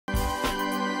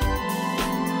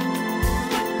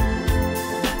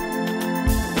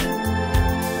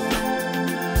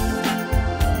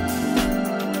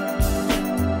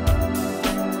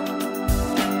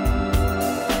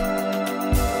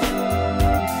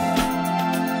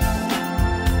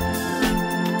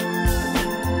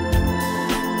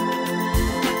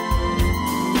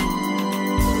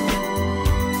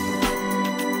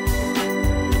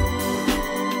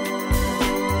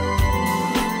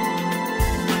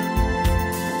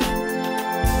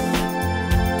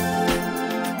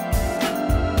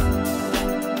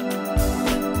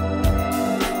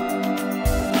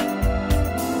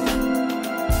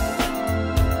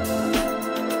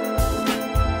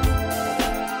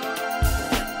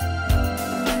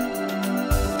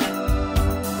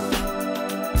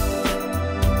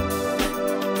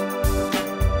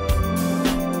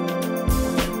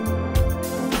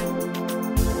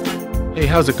Hey,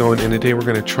 how's it going? And today we're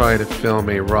going to try to film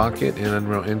a rocket in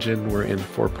Unreal Engine. We're in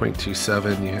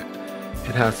 4.27.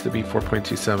 It has to be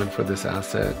 4.27 for this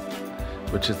asset,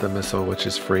 which is the missile, which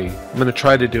is free. I'm going to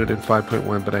try to do it in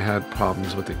 5.1, but I had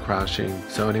problems with it crashing.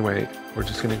 So anyway, we're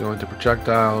just going to go into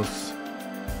projectiles,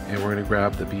 and we're going to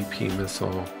grab the BP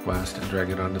missile west and drag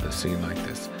it onto the scene like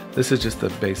this. This is just a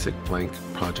basic blank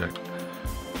project.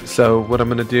 So what I'm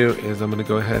going to do is I'm going to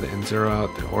go ahead and zero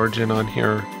out the origin on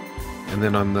here, and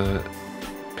then on the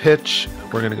pitch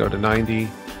we're going to go to 90,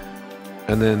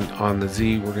 and then on the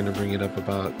Z we're going to bring it up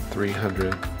about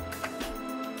 300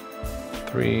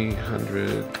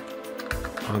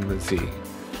 on the Z,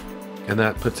 and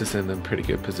that puts us in a pretty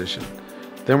good position.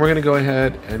 Then we're going to go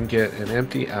ahead and get an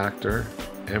empty actor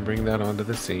and bring that onto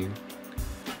the scene,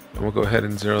 and we'll go ahead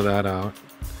and zero that out.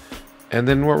 And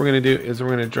then what we're going to do is we're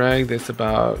going to drag this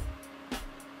about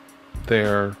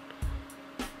there,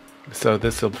 so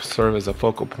this will serve as a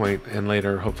focal point and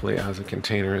later hopefully as a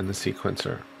container in the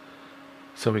sequencer.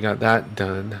 So we got that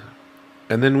done.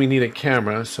 And then we need a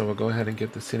camera, so we'll go ahead and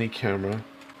get the cine camera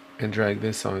and drag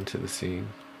this onto the scene.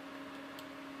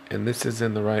 And this is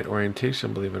in the right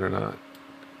orientation, believe it or not.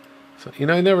 So, you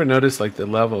know, I never noticed like the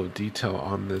level of detail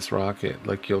on this rocket.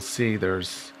 Like you'll see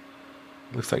there's,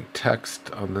 looks like text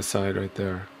on the side right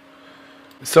there.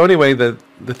 So anyway, the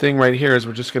thing right here is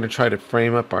we're just going to try to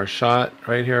frame up our shot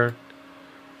right here.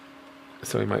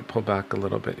 So we might pull back a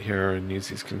little bit here and use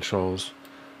these controls.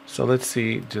 So let's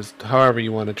see, just however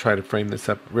you want to try to frame this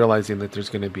up, realizing that there's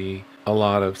going to be a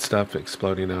lot of stuff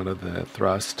exploding out of the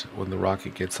thrust when the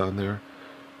rocket gets on there.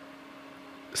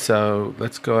 So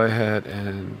let's go ahead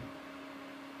and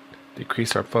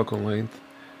decrease our focal length.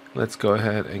 Let's go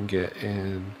ahead and get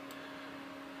in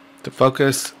to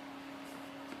focus.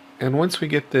 And once we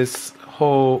get this the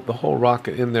whole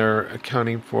rocket in there,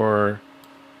 accounting for,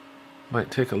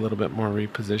 might take a little bit more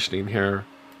repositioning here,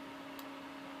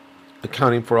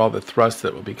 accounting for all the thrust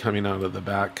that will be coming out of the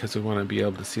back, because we want to be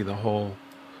able to see the whole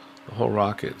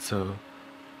rocket. So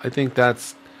I think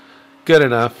that's good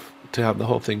enough to have the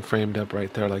whole thing framed up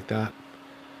right there like that.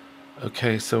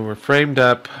 Okay, so we're framed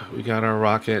up, we got our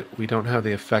rocket, we don't have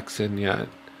the effects in yet,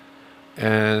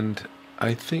 and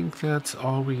I think that's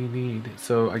all we need.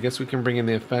 So I guess we can bring in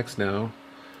the effects now,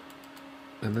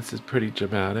 and this is pretty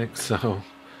dramatic, so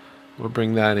we'll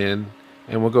bring that in,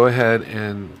 and we'll go ahead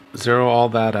and zero all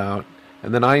that out.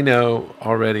 And then I know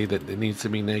already that it needs to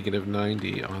be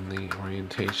 -90 on the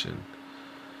orientation.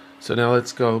 So now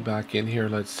let's go back in here,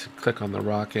 let's click on the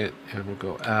rocket, and we'll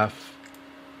go F,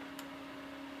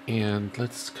 and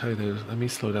let's let me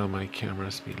slow down my camera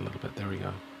speed a little bit. There we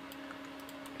go.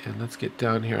 And let's get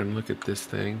down here and look at this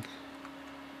thing.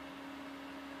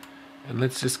 And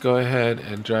let's just go ahead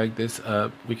and drag this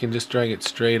up. We can just drag it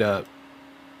straight up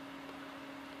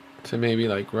to maybe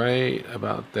like right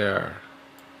about there.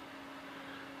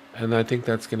 And I think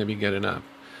that's going to be good enough.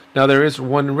 Now there is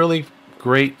one really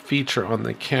great feature on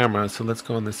the camera. So let's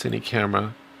go on the cine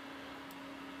camera.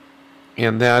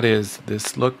 And that is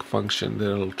this look function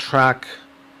that will track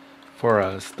for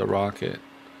us the rocket.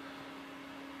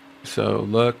 So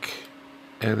look,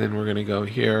 and then we're going to go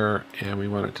here, and we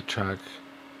want it to track,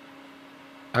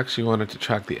 actually want it to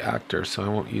track the actor, so I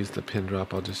won't use the pin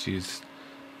drop, I'll just use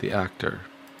the actor.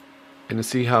 And to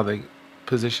see how the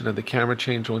position of the camera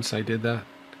changed once I did that.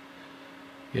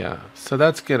 Yeah, so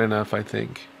that's good enough, I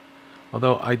think.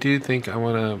 Although I do think I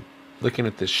want to, looking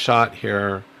at this shot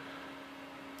here,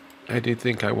 I do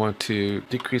think I want to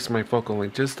decrease my focal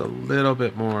length just a little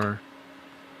bit more.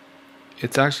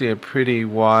 It's actually a pretty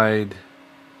wide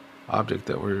object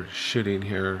that we're shooting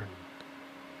here.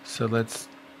 So let's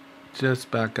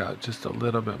just back out just a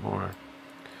little bit more.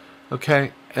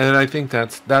 Okay, and I think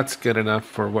that's good enough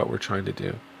for what we're trying to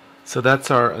do. So that's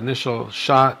our initial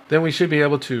shot. Then we should be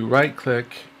able to right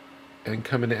click and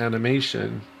come into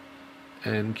animation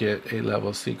and get a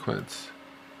level sequence.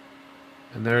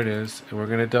 And there it is. And we're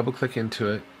going to double click into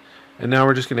it. And now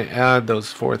we're just going to add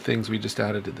those 4 things we just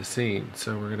added to the scene.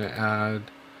 So we're going to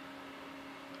add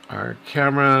our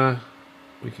camera.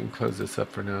 We can close this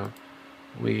up for now.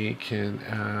 We can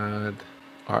add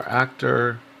our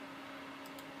actor.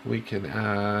 We can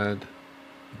add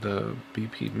the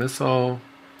BP missile.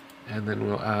 And then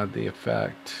we'll add the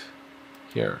effect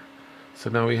here. So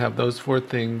now we have those 4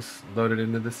 things loaded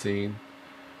into the scene.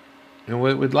 And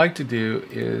what we'd like to do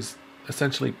is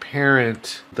essentially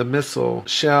parent the missile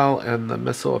shell and the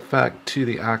missile effect to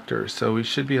the actor. So we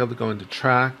should be able to go into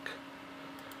track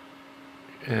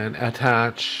and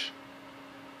attach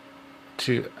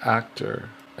to actor,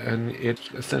 and it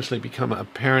essentially become a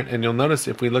parent. And you'll notice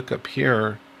if we look up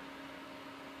here,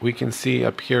 we can see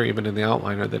up here even in the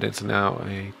outliner that it's now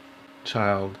a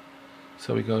child.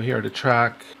 So we go here to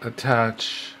track,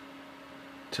 attach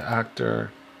to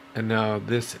actor, and now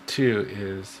this too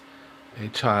is a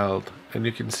child, and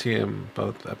you can see them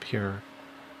both up here,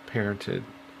 parented.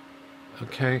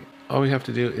 Okay, all we have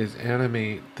to do is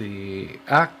animate the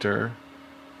actor,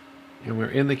 and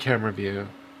we're in the camera view.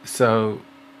 So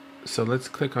let's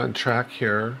click on track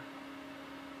here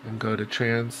and go to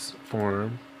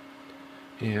transform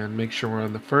and make sure we're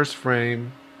on the first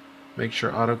frame. Make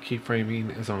sure auto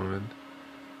keyframing is on.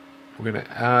 We're going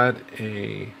to add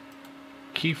a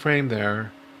keyframe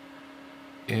there,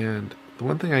 and the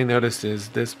one thing I noticed is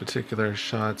this particular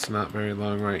shot's not very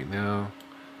long right now.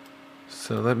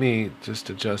 So let me just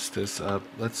adjust this up.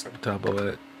 Let's double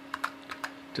it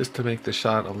just to make the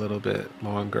shot a little bit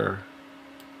longer.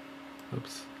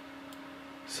 Oops.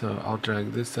 So I'll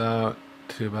drag this out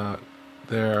to about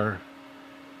there,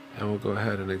 and we'll go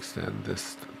ahead and extend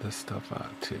this stuff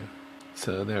out too.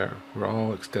 So there, we're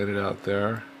all extended out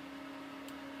there,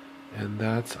 and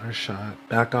that's our shot.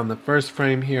 Back on the first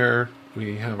frame here,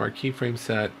 we have our keyframe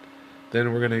set.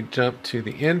 Then we're going to jump to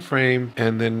the end frame,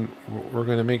 and then we're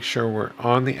going to make sure we're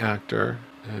on the actor,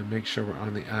 and make sure we're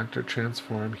on the actor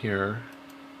transform here.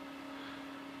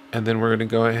 And then we're going to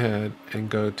go ahead and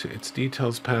go to its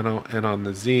details panel, and on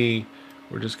the Z,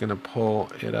 we're just going to pull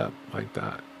it up like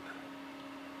that.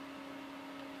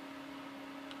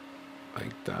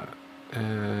 Like that.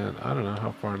 And I don't know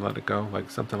how far and let it go, like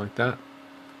something like that.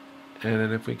 And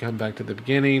then if we come back to the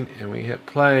beginning and we hit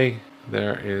play,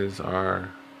 there is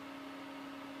our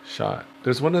shot.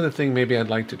 There's one other thing maybe I'd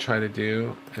like to try to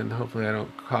do, and hopefully I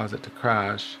don't cause it to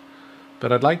crash,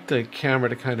 but I'd like the camera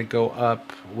to kind of go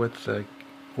up with the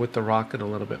rocket a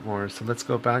little bit more. So let's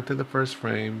go back to the first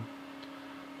frame,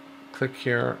 click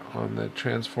here on the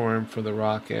transform for the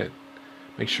rocket,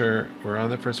 make sure we're on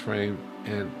the first frame,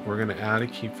 and we're going to add a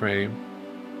keyframe.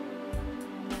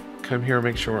 Come here,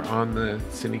 make sure we're on the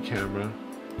cine camera,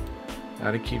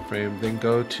 add a keyframe, then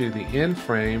go to the end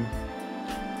frame,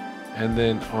 and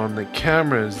then on the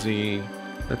camera Z,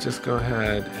 let's just go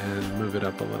ahead and move it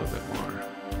up a little bit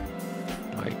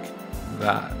more, like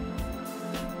that.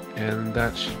 And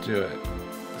that should do it.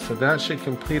 So that should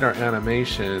complete our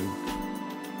animation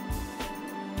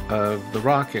of the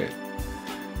rocket.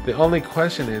 The only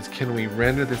question is, can we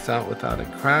render this out without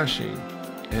it crashing?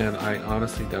 And I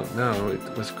honestly don't know.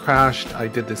 It was crashed. I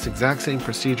did this exact same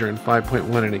procedure in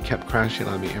 5.1 and it kept crashing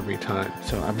on me every time.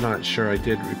 So I'm not sure I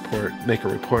did make a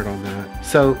report on that.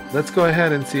 So let's go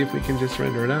ahead and see if we can just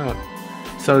render it out.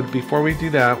 So before we do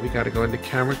that, we got to go into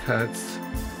camera cuts.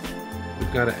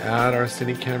 We've got to add our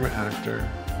cine camera actor.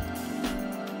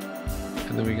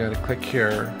 And then we got to click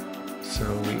here. So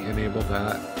we enable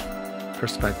that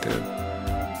perspective.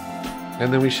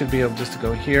 And then we should be able just to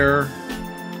go here.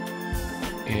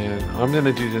 And I'm going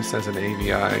to do this as an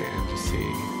AVI and just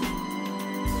see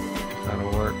if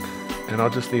that'll work. And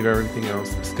I'll just leave everything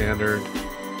else standard.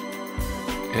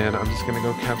 And I'm just going to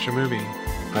go capture movie.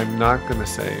 I'm not going to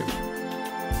save.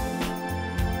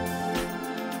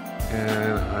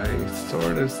 And I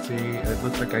sort of see, it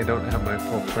looks like I don't have my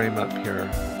full frame up here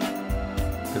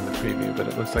in the preview, but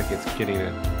it looks like it's getting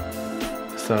it.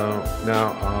 So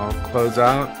now I'll close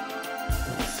out.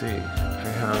 Let's see, I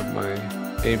have my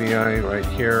AVI right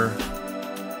here.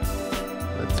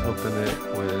 Let's open it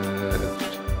with,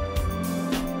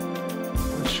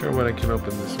 not sure what I can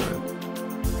open this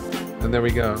with. And there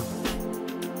we go.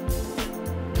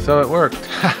 So it worked.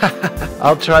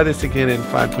 I'll try this again in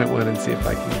 5.1 and see if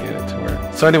I can get it to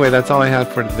work. So anyway, that's all I had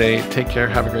for today. Take care,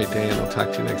 have a great day, and I'll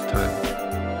talk to you next time.